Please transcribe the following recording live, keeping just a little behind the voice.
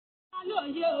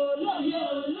lóye o lóye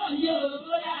o lóye o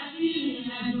lórí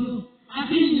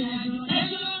àbí ìrìnàjò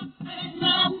ẹjọ́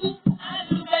ẹjọ́ kú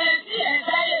àdùbẹ̀ tí ẹ̀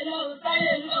sáyé lọ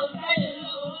sáyé lọ sáyé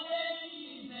lọ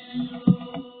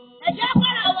ẹjọ́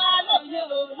pàrọ̀ wa lóye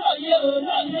o lóye o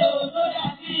lóye o lórí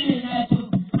àbí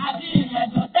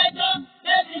ìrìnàjò ẹjọ́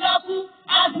ẹbí lọ kú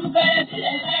àdùbẹ̀ tí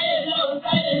ẹ̀ sáyé lọ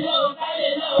sáyé lọ sáyé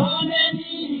lọ ọ̀nẹ́ni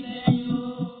ìrẹ̀yìn o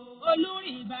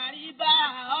olùrìbàrìbà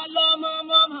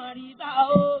ọlọ́mọmọmọ rìbà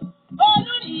o.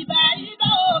 Olùrìbàrìbà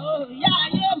o, ìyá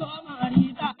ayé mọ̀mọ́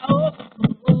rìbà o.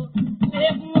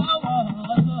 Eégún ọwọ́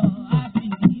ọ̀sọ̀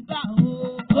àbìrìbà o.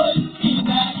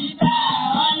 Olùrìbàrìbà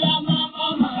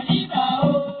ọlọ́mọmọmọ rìbà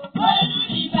o.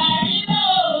 Olùrìbàrìbà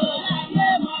o, ayé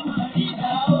mọ̀mọ́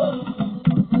rìbà o.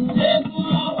 Eégún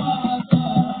ọwọ́ ọ̀sọ̀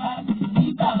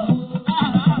àbìrìbà o.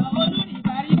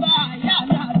 Olùrìbàrìbà ìyá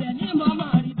mi àbẹ̀ ní mọ̀mọ́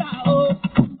rìbà o.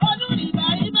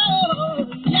 Olùrìbàrìbà o,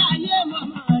 ìyá ayé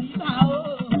mọ̀mọ́ rìbà o.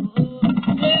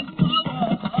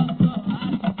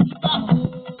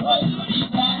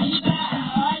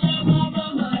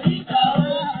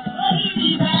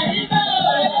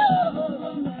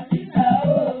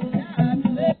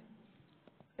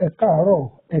 Ẹ káàárọ̀,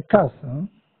 ẹ káàsán,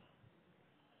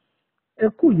 ẹ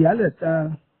kú ìyálẹ̀ta,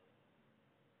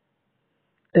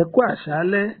 ẹ kú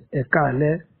àṣálẹ́, ẹ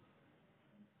káalẹ́.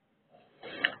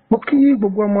 Mo kí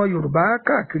gbogbo ọmọ Yorùbá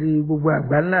káàkiri gbogbo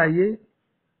àgbáńlá ayé.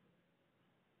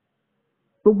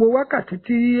 Gbogbo wákàtí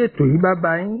tí ètò yìí bá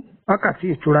bá yín, wákàtí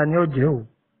ìtura ni ó jẹ́ o.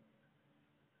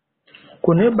 Kò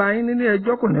ní bá yín nílé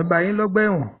ẹjọ́, kò ní bá yín lọ́gbà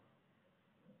ẹ̀wọ̀n.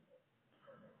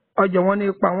 Ọjọ́ wọn ní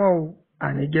ipa wọn o,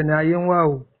 àníjẹ ni ayé ń wá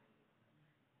o.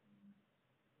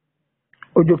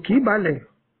 Òjò kì í balẹ̀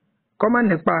kọ́ má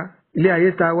nípa ilé ayé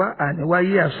ta wá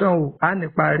àníwáyé asán o, á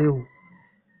nípa rẹ o.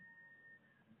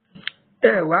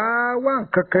 Ẹ wá wá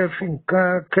nǹkan kẹfì nǹkan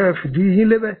kẹfìdí yín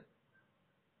lébẹ̀.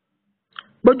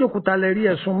 Bójókúta lẹ rí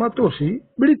ẹ̀sùn mọ́tò sí,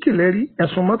 bíríkì lẹ rí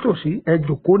ẹ̀sùn mọ́tò sí, ẹ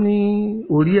jòkó ní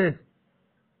orí ẹ̀.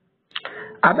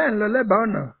 Abẹ́ ń lọ lẹ́bàá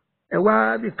ọ̀nà, ẹ wá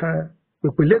bìkan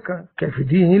pèpèlé kan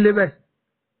kẹfìdí yín lébẹ̀.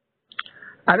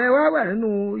 Ààrẹ wá wà nínú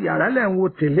yàrá lẹ̀ ń wo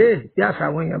tèlé bí àṣà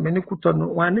àwọn èèyàn mi ní Kútọ́nù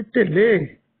wọn ní tèlé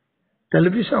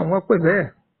tẹlifíṣàn wọn pè bẹ́ẹ̀.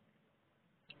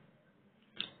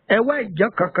 Ẹ wá ìjọ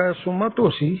kankan sun mọ́tò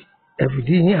sí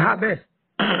ẹ̀fìdí yín há bẹ́ẹ̀.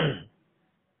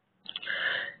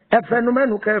 Ẹ fẹnu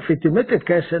mẹ́nu kẹ fètèmétè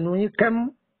kẹ sẹnu yín kẹ́mú.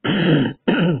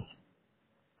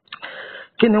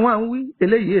 Kí ni wọ́n ń wí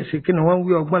eléyìí èsì kí ni wọ́n ń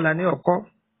wí ọgbọ́n la ní ọkọ́.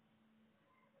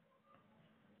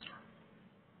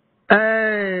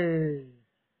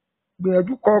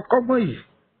 Gbìyànjú kọ kọ́gbọ́n yìí.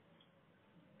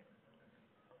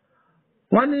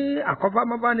 Wọ́n ní àkọ́fà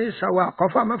mọ́fà ní ṣàwọ̀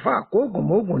àkọ́fà mọ́fà àkóògùn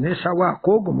mọ́ògùn ní ṣàwọ̀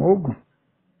àkóògùn mọ́ògùn.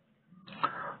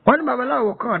 Wọ́n ní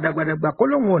babaláwo kan dàgbàdàgbà kó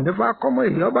lóun ò ní fà kọ́mọ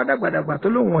èyí ọba dàgbàdàgbà tó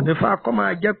lóun ò ní fà kọ́mọ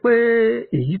ajẹ́ pé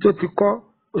èyí tó ti kọ́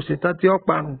ó ṣe tán tí ó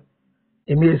parun.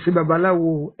 Èmi èsì babaláwo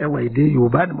ẹwà èdè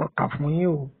Yorùbá ni mo kà fún yín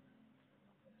o.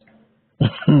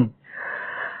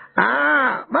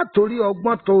 Má torí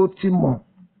ọgbọ́n tó ti mọ̀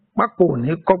pápò ní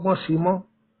kọ́gbọ́n sí mọ́.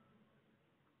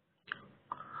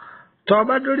 Tọ́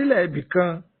ọba dórílẹ̀ ibì kan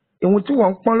ìhun tí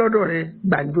wọ́n ń pọ́n lọ́dọ̀ rẹ̀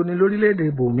gbàǹjo ni lórílẹ̀‐èdè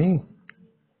ibòmíì.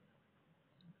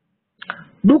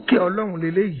 Dúkìá Ọlọ́run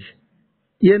leléyìí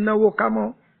yé náwó kámọ́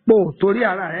pò torí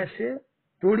ara rẹ̀ ṣe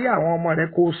torí àwọn ọmọ rẹ̀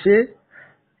kò ṣe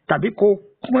tàbí kò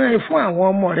pín in fún àwọn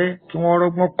ọmọ rẹ̀ kí wọ́n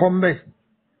rọgbọ́n kọ́ mbẹ̀.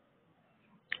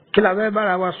 Kí la fẹ́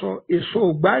bára wa sọ èso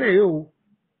ògbá rèé o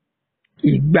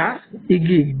ìgbá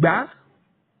igi ìgbá.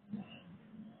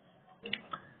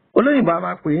 Olóyìnbó a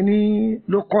máa pè é ní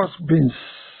locust beans.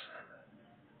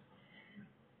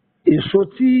 Èso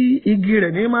tí igi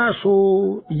rẹ̀ ní máa so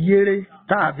yéré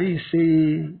tàbí ṣe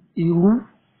irú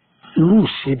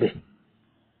ìṣebẹ̀.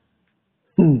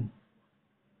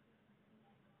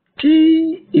 Tí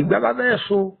ìgbá bá bẹ́ẹ̀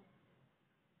so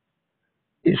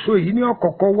èso yìí ní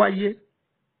ọ̀kọ̀ọ̀kọ̀ wáyé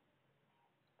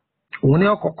òun ní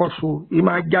ọ̀kọ̀ọ̀kọ̀ so yìí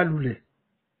máa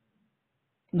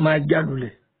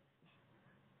jálulẹ̀.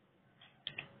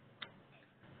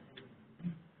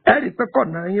 Ẹ rí pé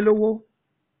kọ̀nà yín lówó.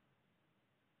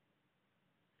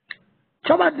 Tí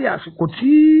wọ́n bá di àsìkò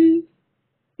tí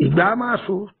ìgbà máa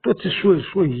so tó ti so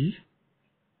èso yìí,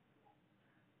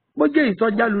 bó jẹ́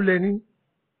ìtọ́ jálulẹ̀ ni,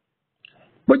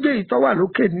 bó jẹ́ ìtọ́ wà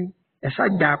lókè ni, ẹ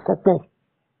ṣáàjà àkọ́pọ̀.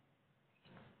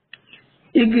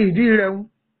 Igi ìdí rẹ̀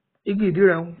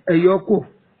ń ẹ̀yọ́ kò,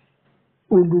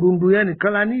 òǹdùrùǹdù yẹn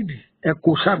nìkan la nídìí, ẹ kò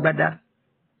ṣàgbàdá.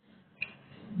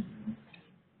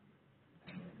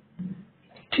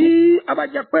 Tí a bá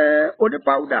jẹ́ pé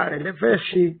onípáúdà rẹ̀ lè fẹ́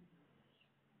ṣe,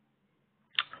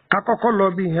 ká kọ́kọ́ lọ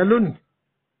bí ìyẹn lónìí.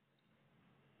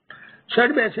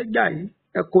 Ṣẹ́rí bẹ́ẹ̀ ṣe jà yìí,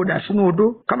 ẹ kó dà sínú odó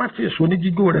ká má ti èso ní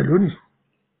jíjó rẹ̀ lónìí.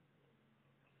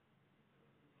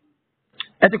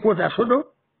 ẹ ti kó dà sódó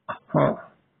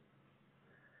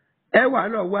ẹ wà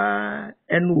lọ wá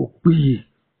ẹnu òpìyè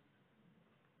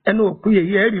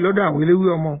yìí ẹ rí lọ́dọ̀ àwọn eléwé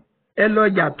ọmọ ẹ lọ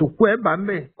ọjà tó kú ẹ bá ń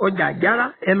bẹ ọjà àjàrà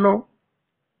ẹ lọ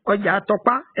ọjà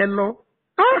àtọpá ẹ lọ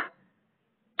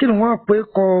kí ni wọ́n pè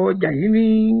kọ ọjà yìí ní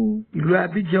ìlú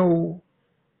Abidjan o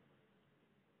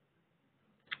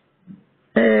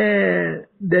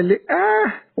dẹ̀lé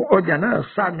ọjà náà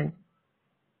sá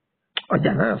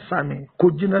mi kò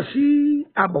jìnnà sí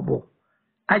Àbọ̀bọ̀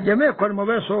àjẹmọ́ ẹ̀kọ́ ni mo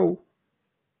fẹ́ sọ o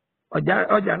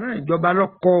ọjà náà ìjọba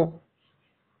lọ́kọ́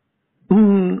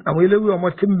àwọn eléwé ọmọ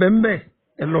tí ń bẹ ń bẹ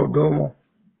ẹ lọ ọ̀dọ̀ wọn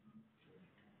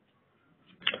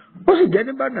ó sì jẹ́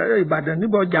ní Ìbàdàn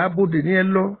níbi ọjà Abódè ní ẹ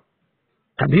lọ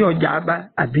tàbí ọjà Aba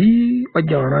àbí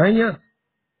ọjà Ọ̀rànyàn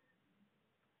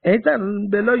ẹ̀yin tá ń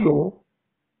bẹ lọ́yọ̀ọ́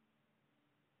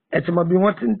ẹ ti mọ bí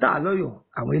wọ́n ti ń tà lọ́yọ̀ọ́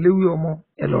àwọn eléwé ọmọ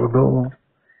ẹ lọ ọ̀dọ̀ wọn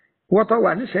wọ́n tó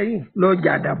wà nísẹ́yìn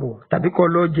lọ́jà Àdàbọ̀ tàbí kọ́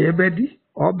lọ́jà Ẹbẹ́dí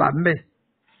ọba ń bẹ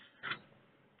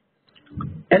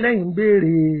ẹlẹ́yìn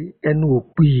béèrè ẹnu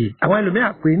òpìyè àwọn ẹlòmíà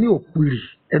pè ní òpìrì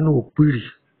ẹnu òpìrì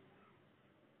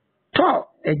tọ́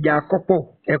ẹja àkọ́pọ̀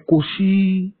ẹ kó sí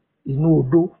inú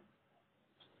odó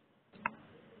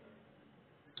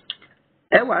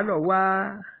ẹ wà lọ wá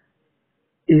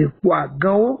èèpo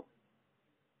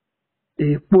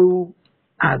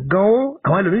àgánwó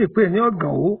àwọn ẹlòmíà pè ní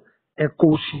ọ̀gànwó ẹ kó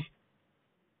sí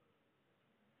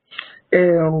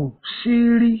ẹ̀rùn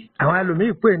sírí àwọn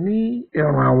ẹlòmíì pè ní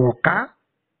ẹ̀rùn àwọ̀ká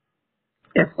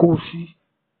ẹ kó sí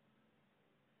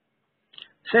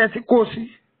ṣé ẹ ti kó sí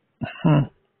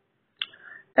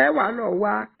ẹ wà lọ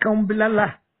wá kánbílálà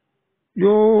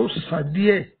yóò sàn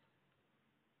díẹ̀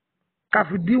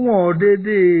káfi díwọ̀n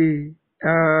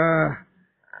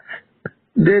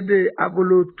déédéé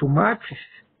agolo tòmátì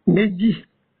méjì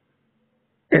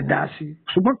ẹ̀dá sí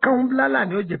ṣùgbọ́n kánbílálà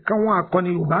ni ó jẹ́ káwọn akọni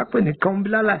Yorùbá pè ní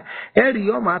kánbílálà ẹ̀rí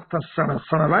yóò máa tàn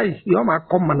sàrànsàràn báyìí yóò máa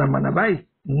kọ́ mànàmáná báyìí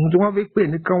tí wọ́n fi pè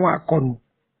ní káwọn akọni.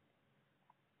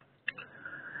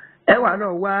 ẹ wà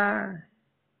náà wá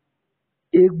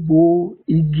egbò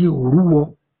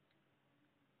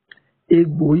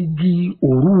igi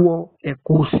òrúwọ ẹ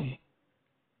kó sí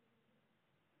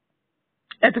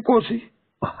ẹ ti kó sí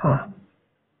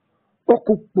ó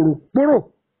kù pòròpórò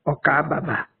ọkà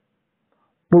bàbà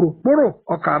pòròpórò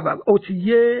ọkà bàbà ó ti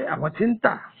yé àwọn tí ń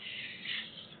tà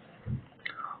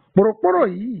pòròpórò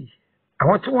yìí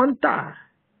àwọn tí wọ́n ń tà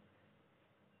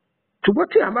ṣùgbọ́n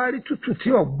tí a bá rí tútù tí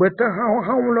ọ̀gbẹ́ tán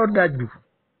hán lọ́ da jù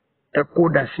ẹ kó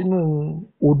dà sínú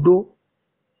odó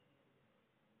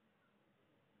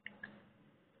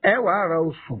ẹ wàá ra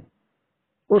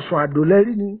osùn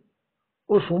àdòlẹ́rí ni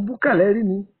osùn búkàlẹ́rí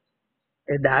ni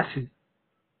ẹ dà á sí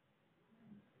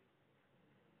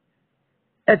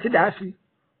ẹ ti dà á sí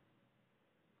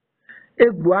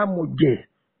egbò amòjẹ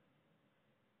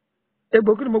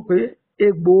egbò kí ni mo pè é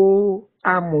egbò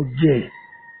amòjẹ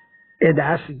ẹ dà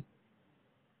á sí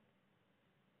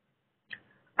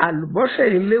àlùbọ́sẹ̀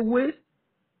eléwé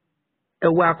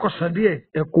ẹ̀wà akọ́sàn díẹ̀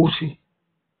ẹ kó sí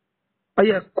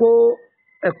ọyẹ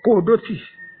ẹ̀kọ́ odótì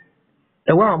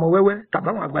ẹ̀wà ọmọ wẹ́wẹ́ tàbí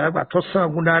àwọn àgbàlagbà tó sàn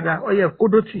ogun dáadáa ọyẹ ẹ̀kọ́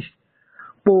odótì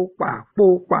pópa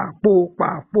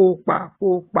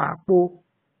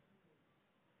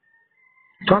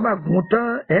tí wọ́n bá gùn tán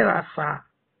ẹ̀ rà sá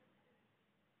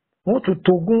wọ́n tún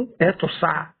togún ẹ̀ tún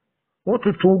sá wọ́n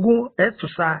tún togún ẹ̀ tún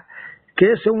sá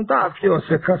kìí ṣe ohun tá a fi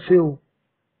ọ̀sẹ̀ kan ṣe o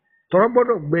tọrọ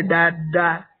gbọ́dọ̀ gbẹ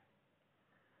dáadáa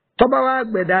tọ́ba wa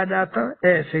gbẹ dáadáa tán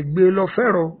ẹ ṣe gbé lọ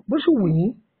fẹ́rọ bó sì wù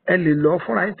yín ẹ lè lọ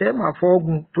fúnra yín tẹ́ ẹ máa fọ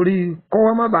ọgùn torí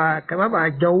kọ́wọ́ má bàa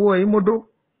jẹ owó ẹ̀yìn mọ́dọ́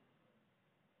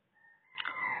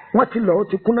wọ́n ti lọ ó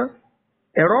ti kúná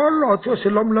ẹ̀rọ lọ tí ó ṣe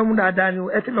lọ́múlọ́mú dáadáa ni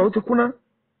ẹ ti lọ ó ti kúná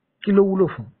kí ló wúlò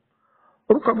fún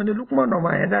orúkọ mi ni Lukman ọmọ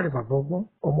Ayédáre bàbá ọgbọ́n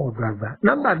ọmọ ọ̀dọ̀ àgbà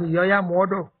nọ́mbà mi yọ ya mọ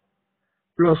ọ̀dọ̀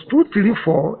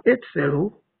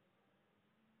 +23480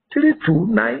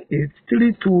 3298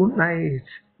 3298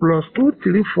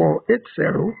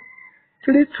 +23480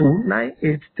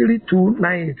 3298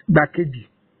 3298 gbàkejì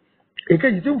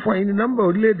èkejì tí ń fọ yín ní nọ́mbà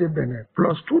orílẹ̀-èdè Benin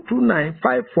 +229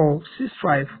 54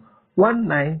 65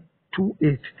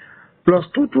 1928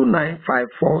 +229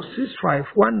 54 65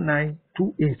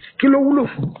 1928 kí ló wúlò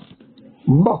fún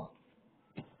ń bọ̀.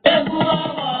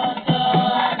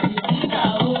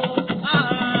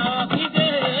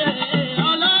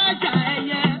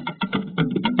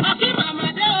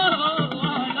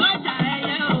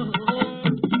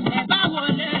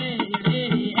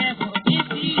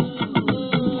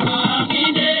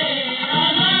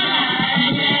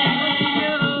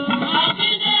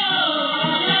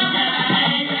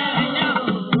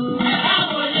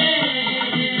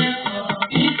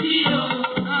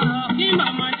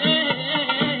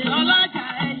 Ọlọ́jà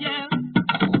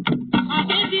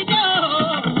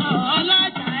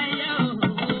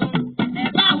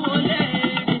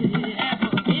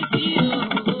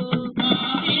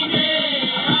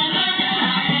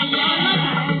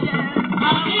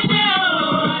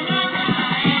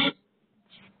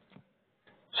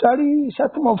sẹ́rí iṣẹ́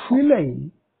tí mo fi lẹ̀ yìí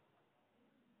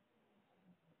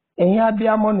ẹ̀yin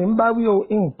abiyamọ ní ń bá wí o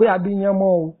ń pé abiyamọ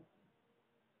o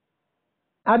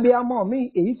abiyamọ mi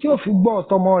èyí tí ó fi gbọ́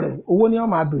ọ̀tọmọ rẹ̀ owó ni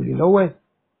wọ́n máa béèrè lọ́wọ́ ẹ̀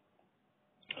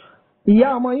ìyá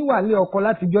ọmọ yín wà ní ọkọ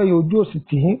látijọ́ yìí ojú òsì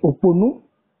tì í òpònú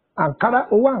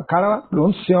owó àǹkárá ló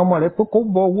ń sin ọmọ rẹ̀ pé kó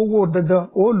bọ owó dandan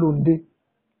ó lòǹde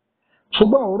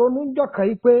ṣùgbọ́n òrónú jọ̀kan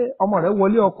yìí pé ọmọ rẹ̀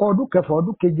wọlé ọkọ ọdún kẹfà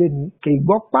ọdún keje ní kì í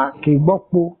gbọ́ pa kì í gbọ́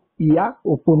po ìyá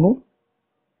òpònú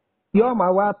yóò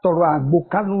máa wá tọrọ àgbo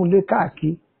kánú ilé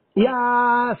káàkiri ìyá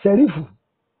sẹrífù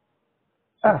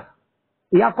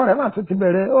ìyá kọ rẹ̀ máa tún ti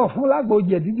bẹ̀rẹ̀ ọ fún lágbo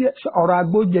jẹ̀dí ọ̀rọ̀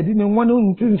àgbo jẹ̀dí ni wọ́n ní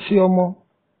ohun tí ń ṣe ọmọ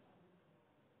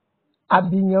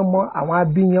abiyamọ àwọn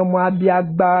abiyamọ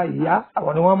abiagba ìyá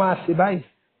àwọn ni wọ́n máa ṣe báyìí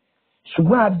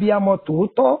ṣùgbọ́n abiyamọ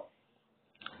tòótọ́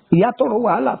ìyá tọrọ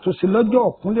wàhálà tó ṣe lọ́jọ́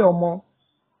ọ̀kúnlẹ̀ ọmọ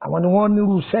àwọn ni wọ́n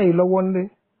nírú iṣẹ́ yìí lọ́wọ́ ńlẹ̀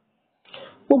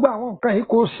gbogbo àwọn nǹkan yìí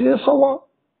kò ṣe é sọ́wọ́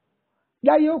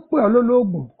yáyé ó pè ọ́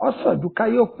lólóògùn ọ̀sán ju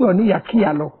káyé ó pè ọ́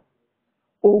níyàkíyà lọ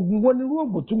oògùn wo nírú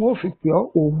oògùn tí wọ́n fi pè ọ́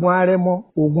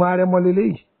oògùn arẹmọ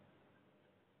lélẹ́yìí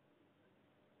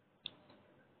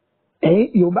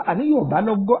Yorùbá àní Yorùbá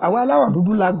lọ́gọ́ àwa aláwọ̀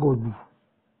dúdú la gọ̀ jù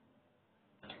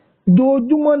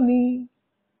dojúmọ́ ni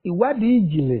ìwádìí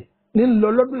ìjìnlẹ̀ ní ń lọ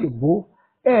lọ́dọ̀ èbó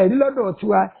ẹ̀rí lọ́dọ̀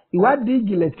tiwa ìwádìí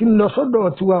ìjìnlẹ̀ tí ń lọ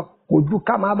sọ́dọ̀ tiwa kò ju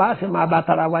ká máa bá ṣe máa bá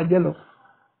tara wa jẹ́ lọ.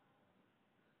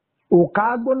 òkà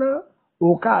gbóná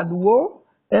òkà àdúgbò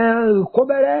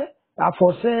kóbẹ́rẹ́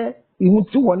àfọ̀ṣẹ ìhun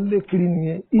tí wọ́n ń lé kiri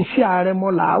nìyẹn iṣẹ́ àrẹ̀mọ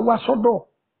là á wá sọ́dọ̀.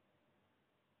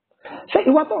 ṣé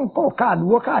ìwà tó ń kọ́ òkà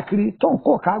àdúgbò káàkiri tó ń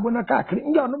kọ́ òkà gbóná káàkiri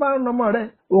ǹjẹ́ ọdún bá ń nọmọ rẹ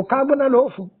òkà gbóná ló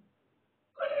fún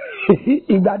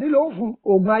ìgbàdí ló fún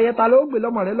oògùn ayẹta ló gbé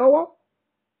lọ́mọ rẹ lọ́wọ́.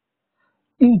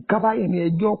 nǹkan báyìí ni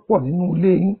ẹjọ́ pọ̀ nínú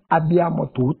ilé yín abiyamọ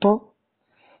tòótọ́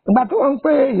ìgbà tí wọ́n ń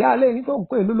pè ìyáálé yín tó ń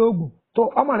pè lólógùn tó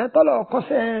ọmọ rẹ tọ́lọ̀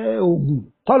kọ́ṣẹ́ oògùn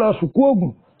tọ́lọ̀ sùkú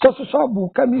oògùn tó sì ṣọ́ọ̀bù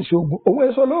kẹ́míìsì oògùn òun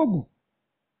èso lóògùn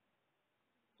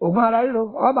oògùn ara ríro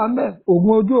ọba ń bẹ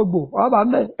oògùn ojú ogbò ọba ń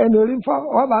bẹ ẹni orí ń fọ́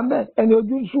ọba ń bẹ ẹni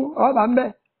ojú ń sú ọba ń bẹ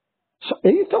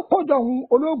èyí tó pọ̀jọ òun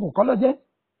olóògùn kọ́ ló jẹ́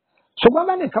ṣùgbọ́n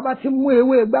bá nìkan bá ti mú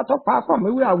ewé ẹgbá tó pa á pọ̀ mọ́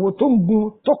ewé àwo tó ń gun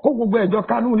tó kó gbogbo ẹ̀jọ́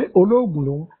kanú lé olóògùn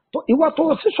lòun ìwọ tó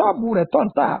sí ṣọ́ọ̀bù rẹ̀ tó ń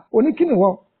ta oníkìníwọ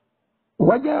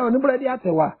ìwọ jẹ́ oníbúrẹ́dì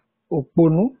àtẹ̀wà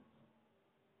òpònú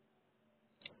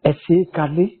ẹ̀sẹ̀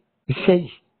kalẹ̀ iṣẹ́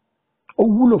yìí ó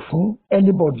wúlò fún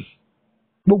anybody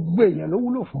gbogbo èèyàn ló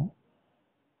wúlò fún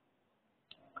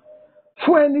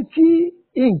ẹni tí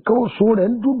nǹkan oṣù rẹ̀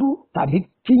ń dúdú tàbí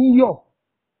tí ń yọ̀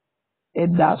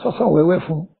ẹ̀dá sọ́sàn wẹ́wẹ́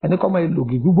fún ẹni kọ́ máa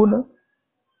lògì gbígbóná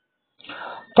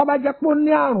tó bá jẹ́ pé ó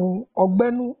ní àrùn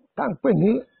ọgbẹ́nú tá à ń pè ní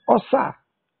ọ́sà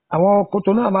àwọn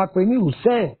kòtò náà máa pè ní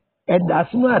ìrùsẹ́ ẹ̀dá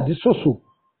sínú àdísòsò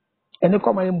ẹni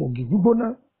kọ́ máa mògì gbígbóná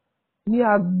ní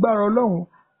agbára ọlọ́run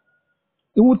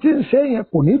ìwọ̀n tí ń ṣe yẹn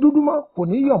kò ní dúdú mọ́ kò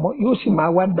ní yọ̀ mọ́ yóò sì máa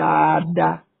wá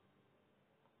dáadáa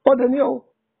ọdẹ ní o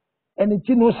ẹni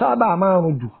tí inú sábà máa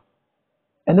rùn jù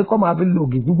ẹni kọ́ máa fi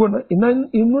lògì gbígbóná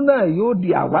inú náà yóò di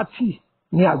àwátì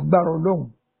ní agbára ọlọ́run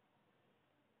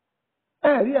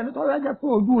ẹ̀rí ẹni tó rájá pé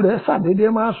ojú rẹ̀ ṣàdédé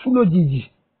máa sú lójijì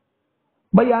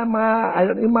bóyá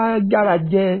máa jára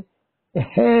jẹ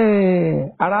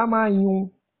ara máa yun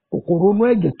kòkòrò inú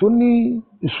ẹ̀jẹ̀ tó ní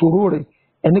ìṣòro rẹ̀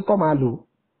ẹni kọ́ máa lò.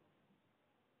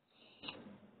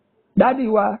 dádì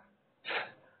wa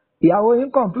ìyàwó yín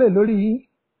kọ̀ǹplé lórí yín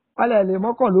wálé lè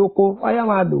mọ́kàn lóko ọyá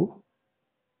máa lò.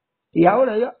 ìyàwó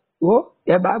rẹ̀ yọ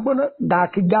ẹ̀bà gbóná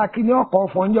gàkígàkí ní ọkọ̀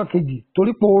ọ̀fọ̀njọ́ kejì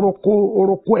torí pé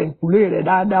oroko ẹ̀kúlé rẹ̀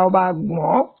dáadáa ọba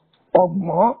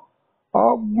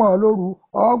ọgbọ̀n lóru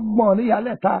ọgbọ̀n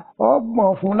níyàlẹ́ta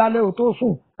ọgbọ̀n fún lálẹ́ ò tó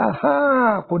sùn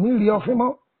kò ní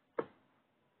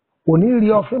rí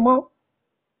ọfín mọ́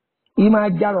ìmọ̀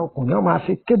ajára ọkùnrin ọmọ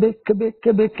àṣẹ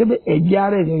kébé ẹ̀jẹ̀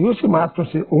ara èèyàn yóò sì máa tún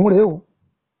ṣe òun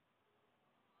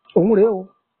rèé o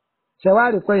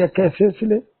ṣẹ̀wárí pé yẹ kẹ́ ẹ ṣe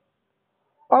sílé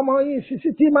ọmọ yìí sísí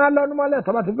tí máa lọ́nu mọ́lẹ̀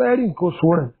tó bá ti fẹ́ rí nǹkan oṣù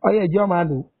rẹ̀ ọyẹ ẹ̀jẹ̀ máa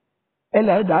lò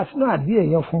ẹlẹ́ ẹ̀dá sínú àdí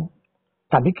èèyàn fún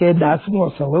tàbí kẹ́ ẹ̀dá sínú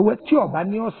ọ̀sán wẹ́wẹ́ tí ó bá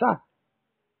ní ọ̀sà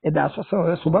ẹ̀dá sọ́sán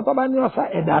wẹ́wẹ́ ṣùgbọ́n tó bá ní ọ̀sà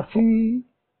ẹ̀dá sí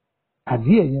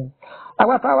àdí èèyàn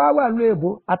àwọn táwa wà ló èbó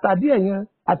àtàdí èèyàn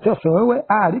àti ọ̀sán wẹ́wẹ́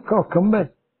àárí kọ̀ọ̀kan bẹ̀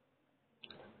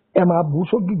ẹ máa bù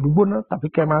sógi gbígbóná tàbí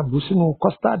kẹ́ máa bù sínú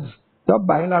custard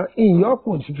yọ̀ọ̀bà yín lára ìyìn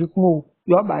ọkùnrin sì fi kún o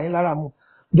yọ̀ọ̀bà yín lára mu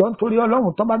jọ nítorí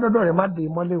ọlọ́run tó bá dọ́dọ̀ rẹ̀ má dé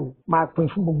mọ́lẹ̀ o máa pín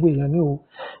fún gbogbo èèyàn ní o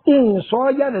ìyìn sọ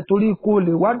ọ́ jáde torí kó o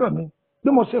lè wádọ̀ mi bí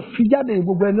mo ṣe fi jáde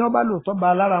gbogbo ẹni ọba lóòótọ́ bá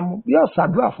lára mu bí ó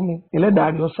ṣàdúrà fún mi ẹlẹ́dàá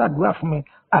rẹ̀ ó ṣàdúrà fún mi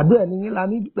àdúrà ẹni yín la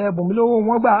ní ẹbùn mi lówó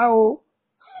wọ́n gbà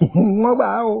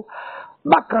á o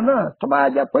bákan náà tó bá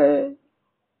jẹ́ pé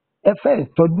ẹ fẹ́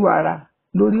ìtọ́jú ara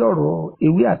lórí ọ̀rọ̀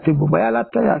ewé àti gbogbo ayé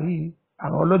látàrí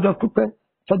àwọn ọlọ́jọ́ pípẹ́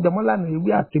tọ́jọmọ́ lánàá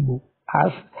ewé àtẹ̀bò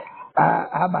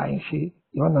àbá yín ṣe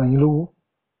ìrọ̀nà yín lówó.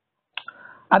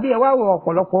 àbí ẹ wá wo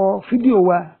ọ̀pọ̀lọpọ̀ fídíò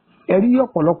wa ẹ rí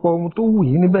ọ̀pọ̀lọpọ̀ ohun tó wù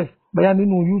yín níbẹ̀ bóyá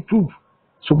nínú YouTube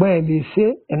ṣùgbọ́n ẹ lè ṣe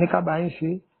ẹni ká bá yín ṣe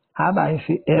àbá yín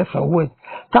ṣe ẹ sanwó ẹ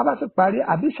tá a bá ti parí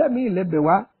àbí sẹ́mi ìlẹ́bẹ̀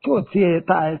wá tí ò tiẹ̀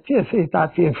ta ẹ̀ tí ẹ̀ ṣe ìta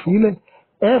tiẹ̀ fílẹ̀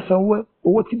ẹ sanwó ẹ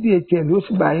owó tí DHL ló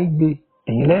sì bá yín gbé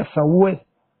ẹ̀yin lẹ́ sanwó ẹ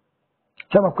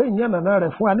ṣe mọ̀ pé ìyẹn nàná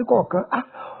rẹ̀ fún wa ní kọ̀ọ̀kan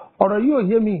ọ̀rọ̀ yìí ò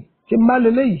yé mi tí n bá lọ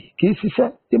léyìí kì í ṣiṣẹ́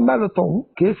tí n bá lọ tọ̀hún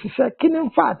kì í ṣiṣẹ́ kí ni ń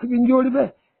fà àti kí n jó rí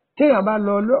bẹ́ẹ̀ téèyàn bá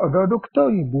lọ ọ̀dọ̀ dókítà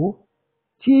òyìnbó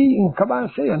tí nǹkan bá ń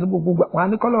ṣèyàn ní gbogbo wọn á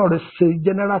ní kọ́lọ́ rẹ̀ ṣe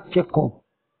general check up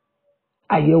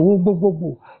àyẹ̀wò gbogbogbò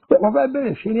pé wọ́n fẹ́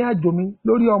bẹ̀rẹ̀ sí ní àjò mi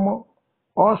lórí ọmọ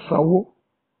ọ̀sánwó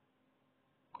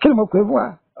kí ni mo pè fún wa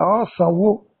ọ̀sánwó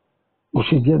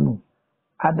òṣèjẹnu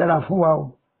adára fún wa o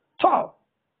tọ́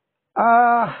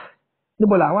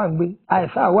níbo làwọn à ń gbé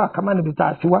àìsàn àwọn àkámá níbi tá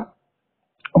a ti wá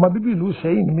ọmọ bíbí ìlú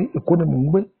Ìṣẹ́yìn ní Èkó ni mò ń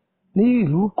gbé ní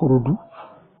ìlú Kòròdú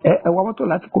ẹ wá mọ́tò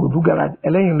láti Kòròdú garage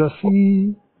ẹlẹ́yìn lọ sí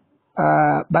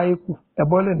Báyékù ẹ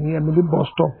bọ́lẹ̀ ní Emily bus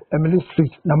stop Emily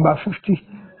street number 50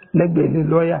 lẹ́gbẹ̀ẹ́ ilé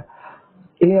lọ́ọ̀yà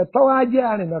èèyàn tó wá jẹ́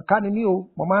arìnà ká ni mí o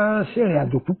mo máa ń ṣèrìn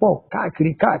àjò púpọ̀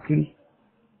káàkiri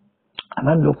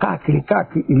àmọ́ ń lọ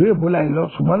káàkiri ìlú èbó láì lọ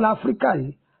ṣùgbọ́n láfíríkà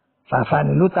yìí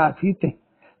ṣàṣàní ló ta àti tẹ̀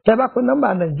tẹ́ bá pé nọ́mbà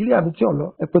Nàìjíríà bí tí ò lọ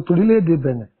ẹ pé torílẹ̀-èdè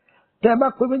Bẹ̀nẹ̀ tẹ́ bá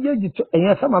pé méjèèjì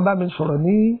ẹ̀yẹn sábà bá mi sọ̀rọ̀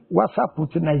ní WhatsApp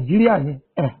ti Nàìjíríà yẹn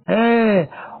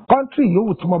kọ́ńtírì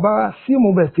yòówù tí mo bá síìmù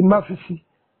bẹ̀ tí n bá fi sí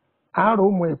àárò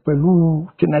mọ̀ ẹ̀ pẹ̀lú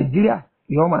ti Nàìjíríà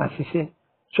yóò máa ṣiṣẹ́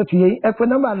so ti yẹ ẹ pé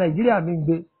nọ́mbà Nàìjíríà mi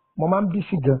gbé mo máa ń bí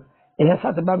sí gan ẹ̀yẹn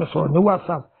sábà bá mi sọ̀rọ̀ ní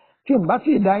WhatsApp tí n bá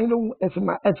sì dá yín lóhùn ẹ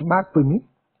sì máa pè mí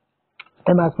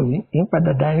ń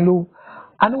padà dá yín lóhùn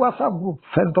a ní WhatsApp group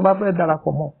fẹ́ni tó bá fẹ́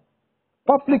darapọ̀ mọ́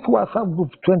public WhatsApp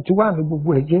group 21 ní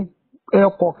gbogbo ẹ̀jẹ̀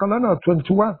ẹ̀kọ̀ọ̀kan lọ́nà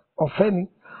 21 ọ̀fẹ́ ni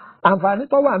àǹfààní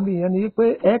tó wà níbi yẹn ni pé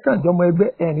ẹ kàn jọmọ ẹgbẹ́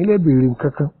ẹ̀ nílé béèrè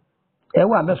kankan ẹ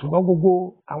wà mẹ́sùnmọ́ gbogbo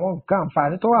àwọn nǹkan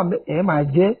àǹfààní tó wà ẹ máa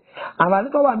jẹ́ àǹfààní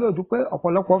tó wà ní ojú pé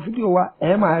ọ̀pọ̀lọpọ̀ fídíò wa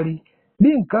ẹ máa rí bí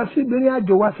nǹkan sí bí ní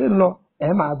àjò wa ṣe ń lọ ẹ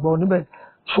máa gbọ́ níbẹ̀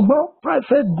ṣùgbọ́n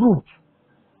private group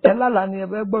ẹ lálàá ni ẹ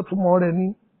fẹ́ gbọ́ túmọ̀ rẹ̀ ní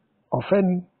ọ̀fẹ́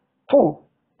ni tó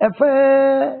ẹ fẹ́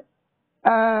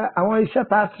àwọn iṣẹ́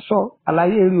tá a ti sọ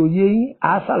àlàyé èrè òye yín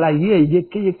àá ṣàlàyé ẹ̀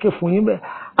yékéyéké fún yín bẹ́ẹ̀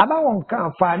àbáwọn nǹkan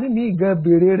àǹfààní mi gan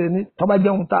béèrè rẹ̀ ní tọ́ba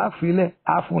jẹun tá a fi lẹ̀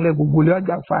á fún lẹ̀ gbogbo ilé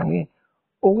ọjà àǹfààní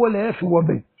owó lẹ̀ ẹ́ fi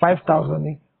wọbẹ̀ 5,000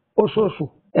 ní oṣooṣù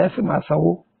ẹ̀ sì máa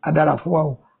sanwó adára fún wa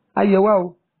o ayé wa o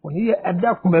òní yẹ ẹ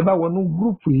dákun ẹ bá wọnú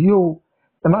gúrùpù yìí o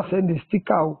ẹ má sẹ́ndì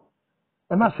stíkà o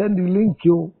ẹ má sẹ́ndì líǹkì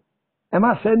o ẹ má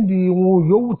sẹ́ndì ohun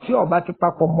yòówù tí ọba ti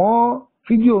papọ̀ mọ́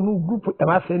fídíò nú gúrùpù ẹ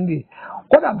má sẹ́ndì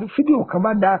kódà bí fídíò kan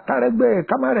bá da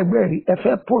kámárẹ̀gbẹ́ rí ẹ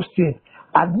fẹ́ post ẹ̀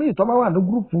admin tó bá wà ní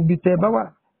gúrùpù bí tẹ́ ẹ bá wà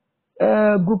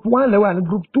group 1 lẹ́wà ní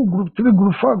group 2 group 3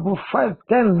 group 4 group 5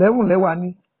 10 11 lẹ́wà ní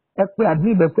ẹ pé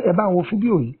admin bẹ̀ pé ẹ bá wo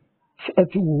fídíò yìí ṣé ẹ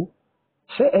ti wò ó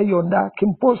ṣé ẹ yọ̀ǹda kí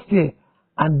n post ẹ̀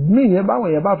admin yẹn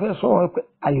báwọn yẹn bá fẹ́ sọ̀rọ̀ pé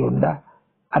àyọ̀ǹda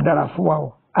adára fún wa o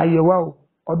ayé wa o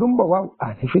ọdún bọ̀ wa o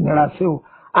àti fìnira sí o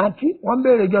àǹtí wọ́n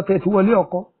béèrè ìjọ tẹ̀ ti wọlé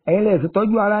ọkọ ẹ̀yin lè fi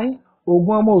tọ́jú ara yín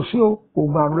oògùn ọmọ òsí o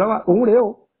oògùn àrùn lọ́wọ́ òun rèé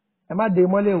o ẹ má dé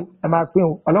mọ́lé o ẹ máa pín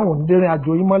o ọlọ́run ní dérìn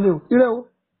àjò yín mọ́lé o ire o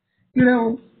ire o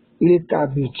ire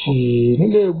tàbí tì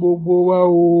nílé gbogbo wa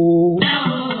o.